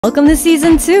Welcome to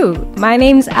season 2. My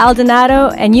name's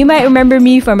Aldonado, and you might remember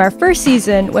me from our first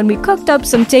season when we cooked up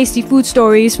some tasty food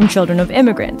stories from children of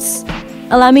immigrants.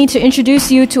 Allow me to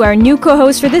introduce you to our new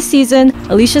co-host for this season,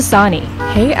 Alicia Sani.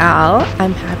 Hey Al,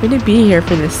 I'm happy to be here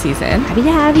for this season. Happy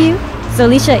to have you. So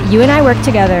Alicia, you and I worked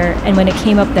together, and when it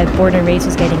came up that Born and Raised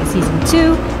was getting a season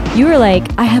 2, you were like,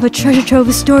 I have a treasure trove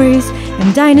of stories,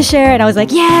 I'm dying to share, and I was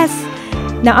like, yes!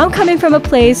 Now I'm coming from a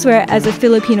place where, as a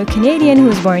Filipino Canadian who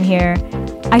was born here,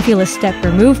 I feel a step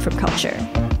removed from culture.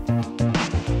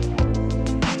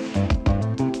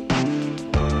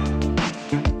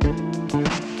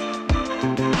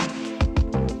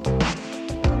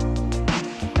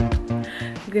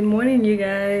 Good morning, you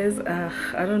guys.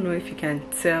 I don't know if you can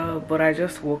tell, but I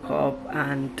just woke up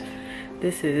and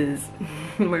this is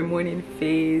my morning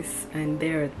face, and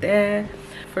there.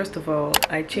 First of all,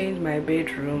 I changed my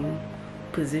bedroom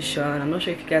position. I'm not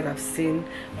sure if you guys have seen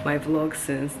my vlog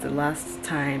since the last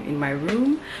time in my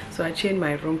room, so I changed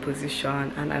my room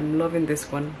position and I'm loving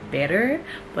this one better,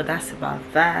 but that's about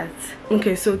that.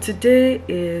 Okay, so today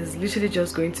is literally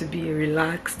just going to be a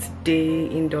relaxed day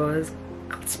indoors,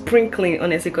 sprinkling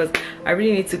honestly, because I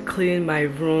really need to clean my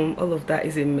room. All of that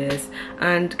is a mess.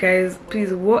 And guys,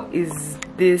 please, what is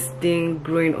this thing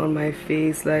growing on my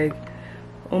face? Like,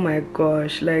 oh my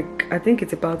gosh, like I think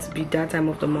it's about to be that time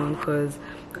of the month because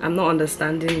I'm not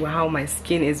understanding how my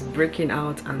skin is breaking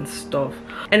out and stuff.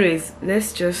 Anyways,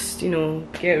 let's just, you know,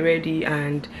 get ready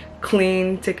and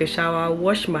clean, take a shower,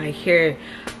 wash my hair.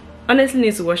 Honestly,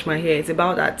 need to wash my hair. It's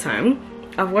about that time.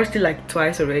 I've washed it like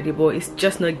twice already, but it's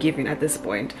just not giving at this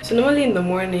point. So normally in the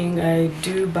morning I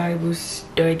do Bible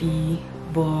study,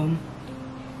 but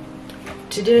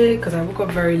today, because I woke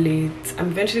up very late, I'm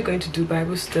eventually going to do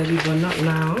Bible study, but not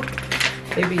now.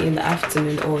 Maybe in the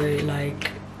afternoon or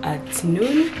like at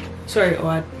noon. Sorry,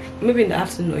 or maybe in the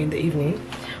afternoon or in the evening.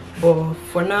 But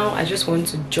for now, I just want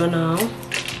to journal.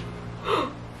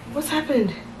 What's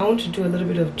happened? I want to do a little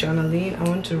bit of journaling. I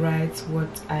want to write what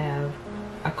I have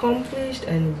accomplished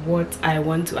and what I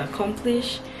want to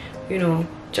accomplish. You know,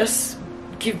 just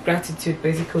give gratitude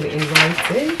basically in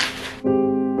writing.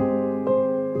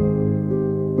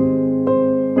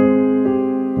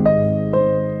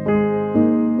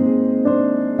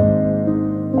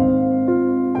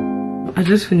 I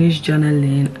just finished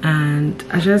journaling and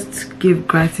I just give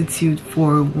gratitude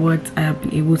for what I have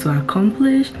been able to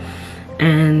accomplish,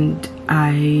 and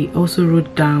I also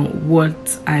wrote down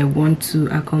what I want to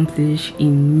accomplish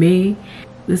in May.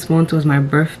 This month was my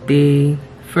birthday,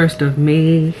 1st of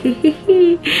May.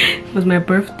 It was my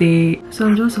birthday, so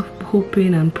I'm just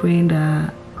hoping and praying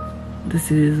that this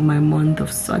is my month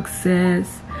of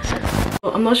success.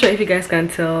 I'm not sure if you guys can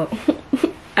tell.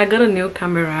 I got a new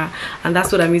camera and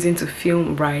that's what I'm using to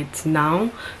film right now.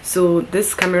 So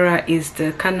this camera is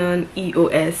the Canon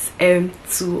EOS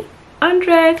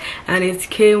M200 and it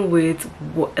came with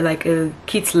like a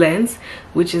kit lens,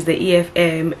 which is the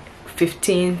EFM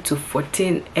 15 to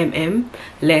 14 mm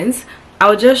lens.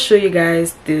 I'll just show you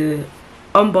guys the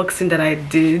unboxing that I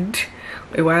did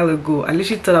a while ago. I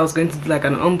literally thought I was going to do like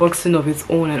an unboxing of its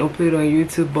own and upload it on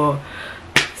YouTube, but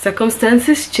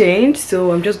circumstances changed,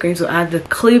 so I'm just going to add the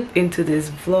clip into this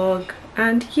vlog.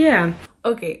 And yeah,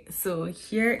 okay, so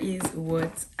here is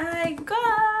what I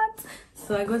got.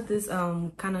 So I got this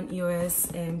Canon EOS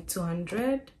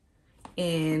M200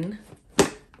 in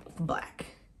black.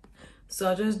 So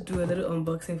I'll just do a little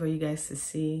unboxing for you guys to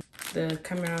see. The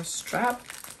camera strap,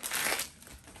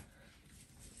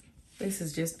 this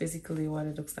is just basically what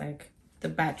it looks like. The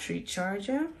battery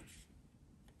charger,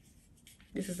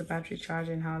 this is the battery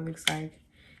charger and how it looks like,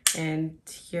 and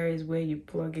here is where you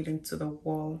plug it into the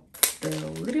wall. The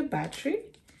little battery,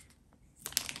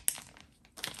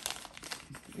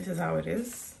 this is how it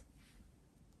is.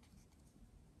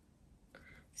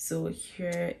 So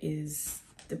here is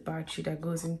the battery that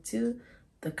goes into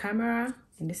the camera,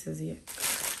 and this is it,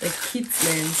 the kit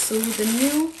lens. So the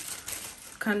new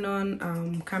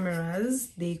Canon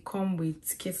cameras, they come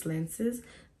with kit lenses.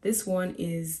 This one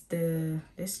is the,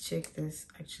 let's check this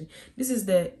actually. This is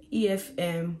the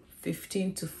EFM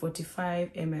 15 to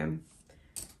 45 mm.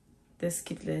 This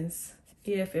kit lens,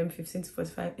 EFM 15 to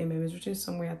 45 mm, is written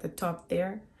somewhere at the top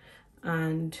there.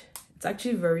 And it's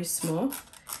actually very small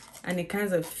and it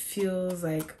kind of feels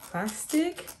like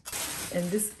plastic. And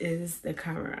this is the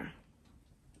camera.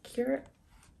 Here.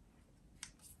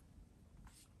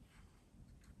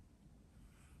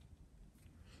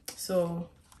 So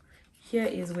here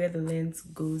is where the lens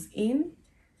goes in,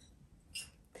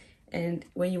 and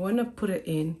when you want to put it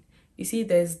in, you see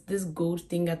there's this gold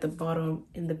thing at the bottom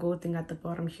and the gold thing at the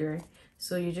bottom here.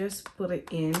 So you just put it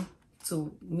in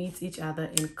to meet each other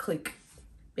and click.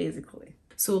 basically.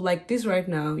 So like this right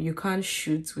now, you can't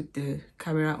shoot with the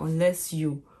camera unless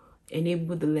you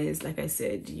enable the lens. Like I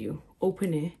said, you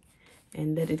open it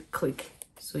and let it click.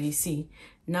 So you see,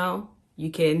 now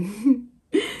you can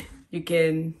you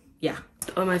can, yeah.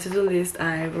 On my to-do list,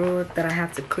 I wrote that I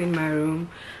have to clean my room.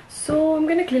 So I'm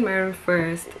gonna clean my room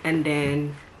first and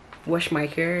then wash my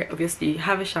hair. Obviously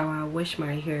have a shower, wash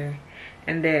my hair,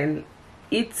 and then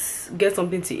get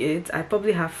something to eat. I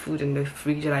probably have food in the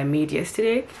fridge that I made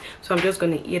yesterday, so I'm just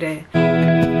gonna eat it.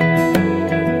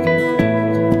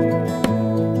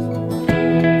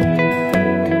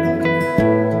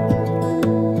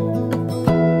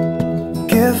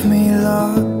 Give me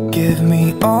love, give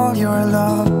me all your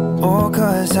love, oh,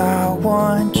 'cause I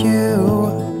want you.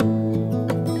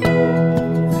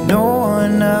 No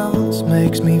one else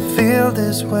makes me feel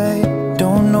this way,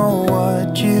 don't know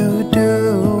what you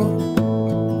do.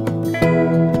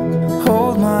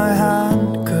 Hold my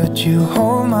hand, could you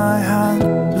hold my hand,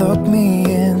 look me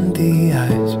in the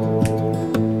eyes.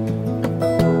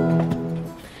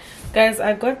 Guys,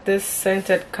 I got this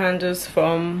scented candles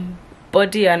from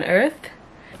Body and Earth.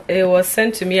 It was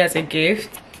sent to me as a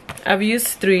gift. I've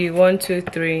used 3, 1, 2,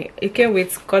 3. It came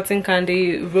with cotton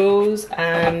candy, rose,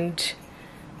 and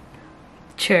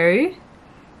cherry.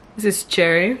 This is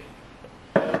cherry.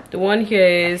 The one here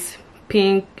is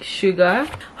pink sugar.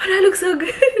 Oh, that looks so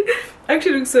good.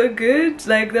 Actually looks so good.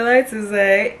 Like the light is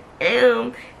like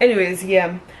anyways,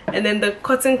 yeah. And then the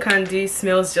cotton candy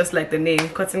smells just like the name,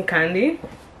 cotton candy.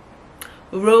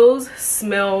 Rose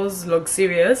smells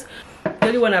luxurious. The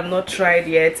only one I've not tried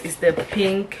yet is the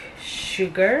pink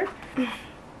sugar.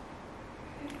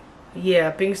 Yeah,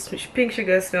 pink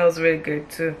sugar smells really good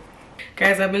too.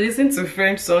 Guys, I've been listening to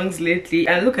French songs lately,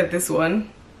 and look at this one.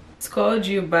 It's called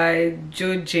You by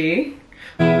Joe J.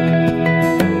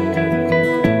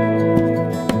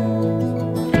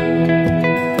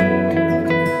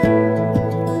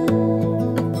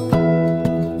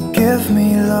 Give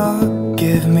me love,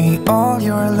 give me all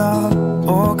your love,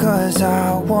 oh, 'cause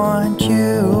I want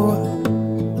you.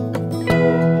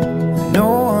 No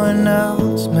one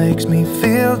else makes me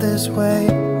feel this way,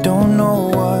 don't know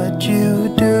what you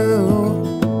do.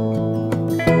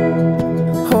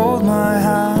 Hold my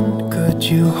hand, could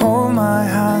you hold my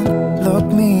hand,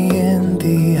 look me in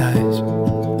the eyes.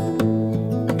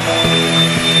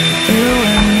 You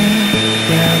and me,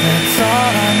 yeah, that's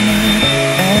all I need,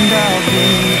 and I'll be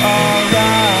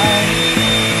alright.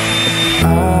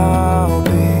 I'll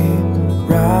be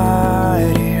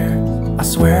right here, I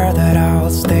swear that I'll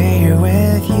stay here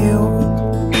with you.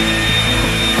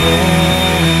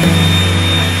 Hold me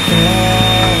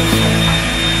closer,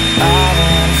 I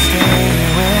wanna stay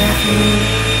here with you.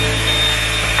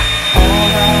 All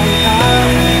that we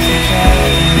have is each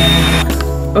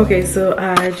other. Okay, so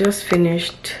I just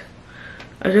finished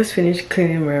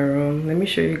cleaning my room. Let me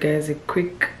show you guys a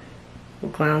quick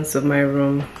glance of my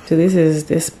room. So this is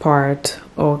this part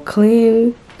all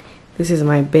clean. This is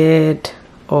my bed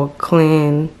all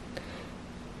clean,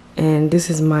 and this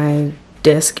is my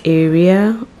desk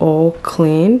area all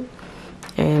clean,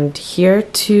 and here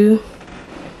too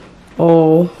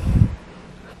all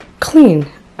clean.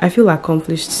 I feel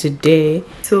accomplished today.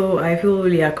 So I feel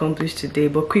really accomplished today.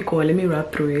 But quick one, let me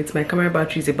wrap through it. My camera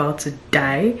battery is about to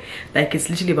die. Like, it's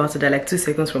literally about to die. Like 2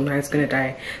 seconds from now it's gonna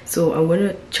die. So I'm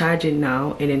gonna charge it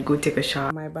now and then go take a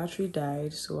shower. My battery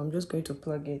died, so I'm just going to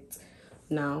plug it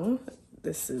now.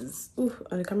 This is, ooh,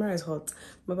 and the camera is hot.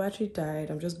 My battery died.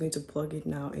 I'm just going to plug it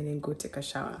now and then go take a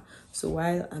shower. So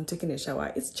while I'm taking a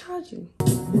shower, it's charging.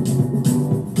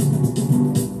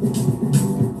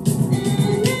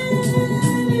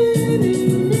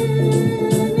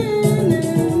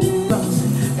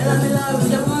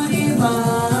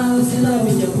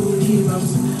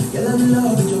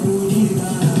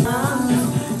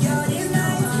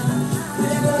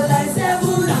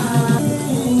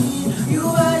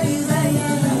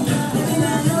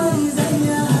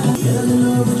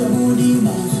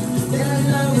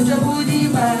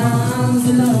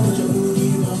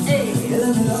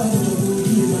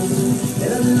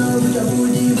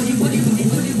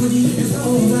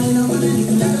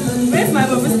 Where's my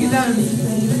barbecue dance?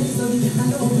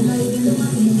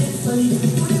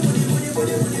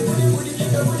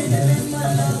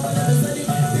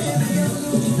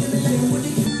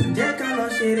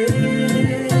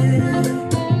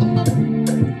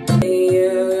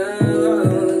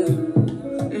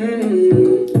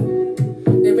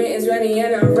 The bait is ready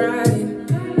and I'm riding.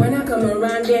 When I come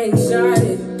around, they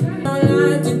excited.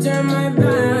 Don't like to turn my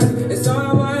back. It's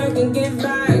all work and get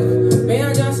back. May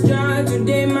I just try to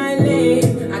day my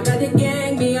lane. I got the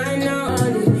gang behind all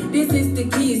this. This is the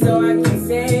key so I can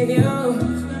save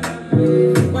you.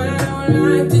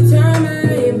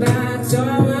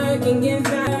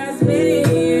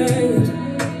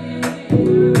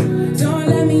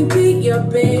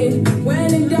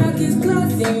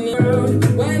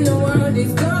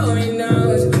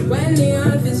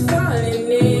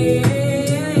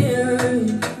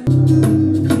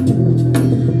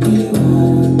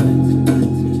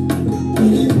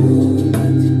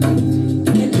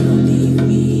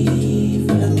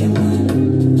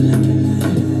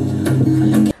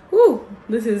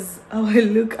 I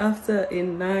look after a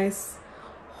nice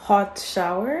hot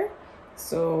shower.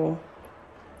 So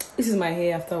this is my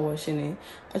hair after washing it.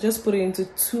 I just put it into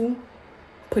 2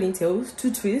 ponytails,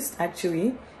 2 twists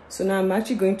actually. So now I'm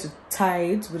actually going to tie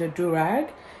it with a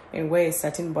do-rag and wear a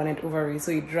satin bonnet over it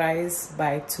so it dries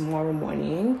by tomorrow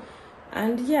morning.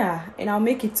 And yeah, and I'll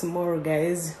make it tomorrow,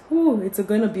 guys. Ooh, it's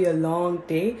gonna be a long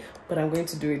day, but I'm going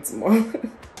to do it tomorrow.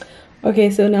 Okay,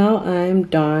 so now I'm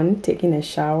done taking a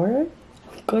shower.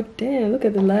 God damn, look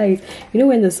at the lights. You know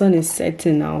when the sun is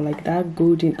setting now, like that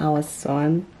golden hour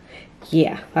sun?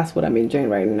 Yeah, that's what I'm enjoying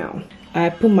right now.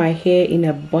 I put my hair in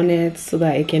a bonnet so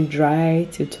that it can dry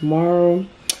till tomorrow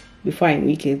before I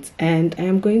make it. And I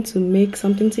am going to make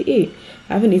something to eat.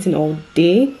 I haven't eaten all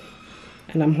day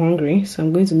and I'm hungry, so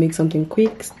I'm going to make something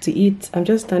quick to eat. I'm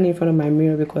just standing in front of my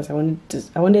mirror because I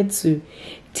wanted to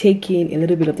take in a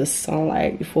little bit of the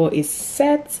sunlight before it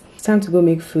sets. It's time to go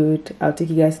make food. I'll take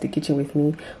you guys to the kitchen with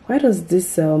me. Why does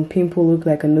this pimple look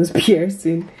like a nose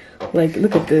piercing? Like,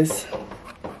 look at this.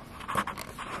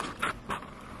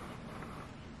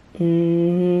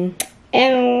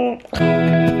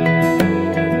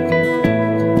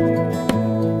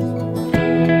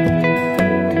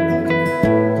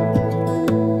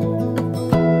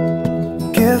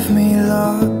 Give me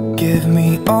love, give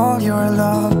me all your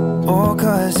love, oh,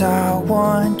 'cause I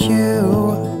want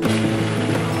you.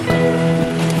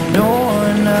 No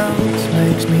one else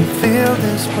makes me feel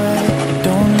this way.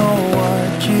 Don't know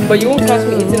what you But you won't do. catch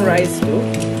me eating rice though.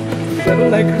 I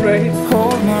don't like rice.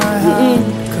 Hold my hand,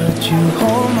 could you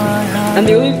hold my hand? And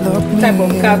the only Look type of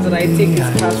me carbs that I in take the is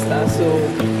eye. pasta, so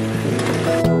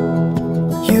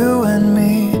You and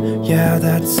me, yeah,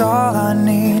 that's all I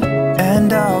need,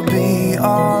 and I'll be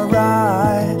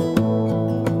alright.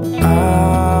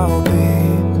 I'll be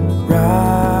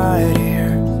right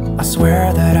here. I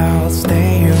swear that I'll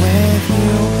stay here with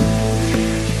you.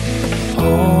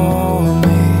 Hold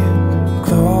me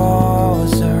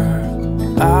closer.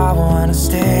 I wanna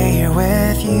stay here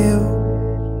with you.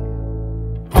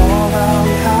 All that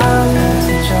we have is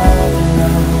each other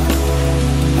now.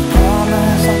 I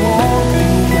promise I won't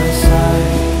leave your side.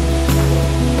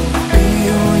 Be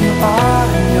who you are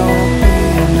and you'll be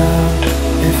enough.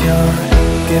 If you're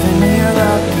giving me your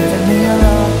love, giving me your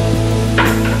love.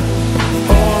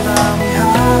 All that we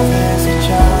have is each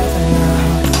other now.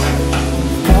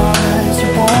 Promise you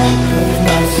won't leave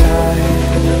my side.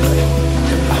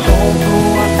 I hope who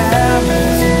I am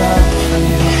is enough for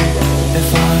you. If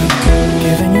I'm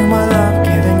giving you my love,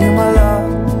 giving you my love,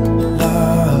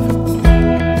 love.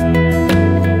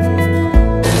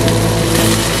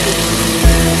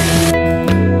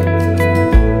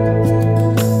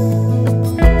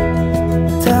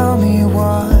 Tell me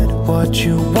what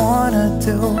you wanna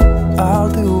do. I'll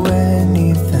do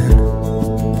anything,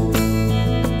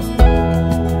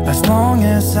 as long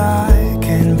as I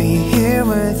can be here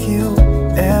with you.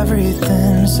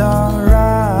 Everything's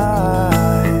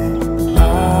alright.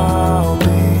 I'll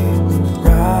be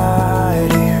right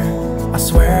here. I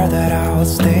swear that I'll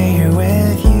stay here with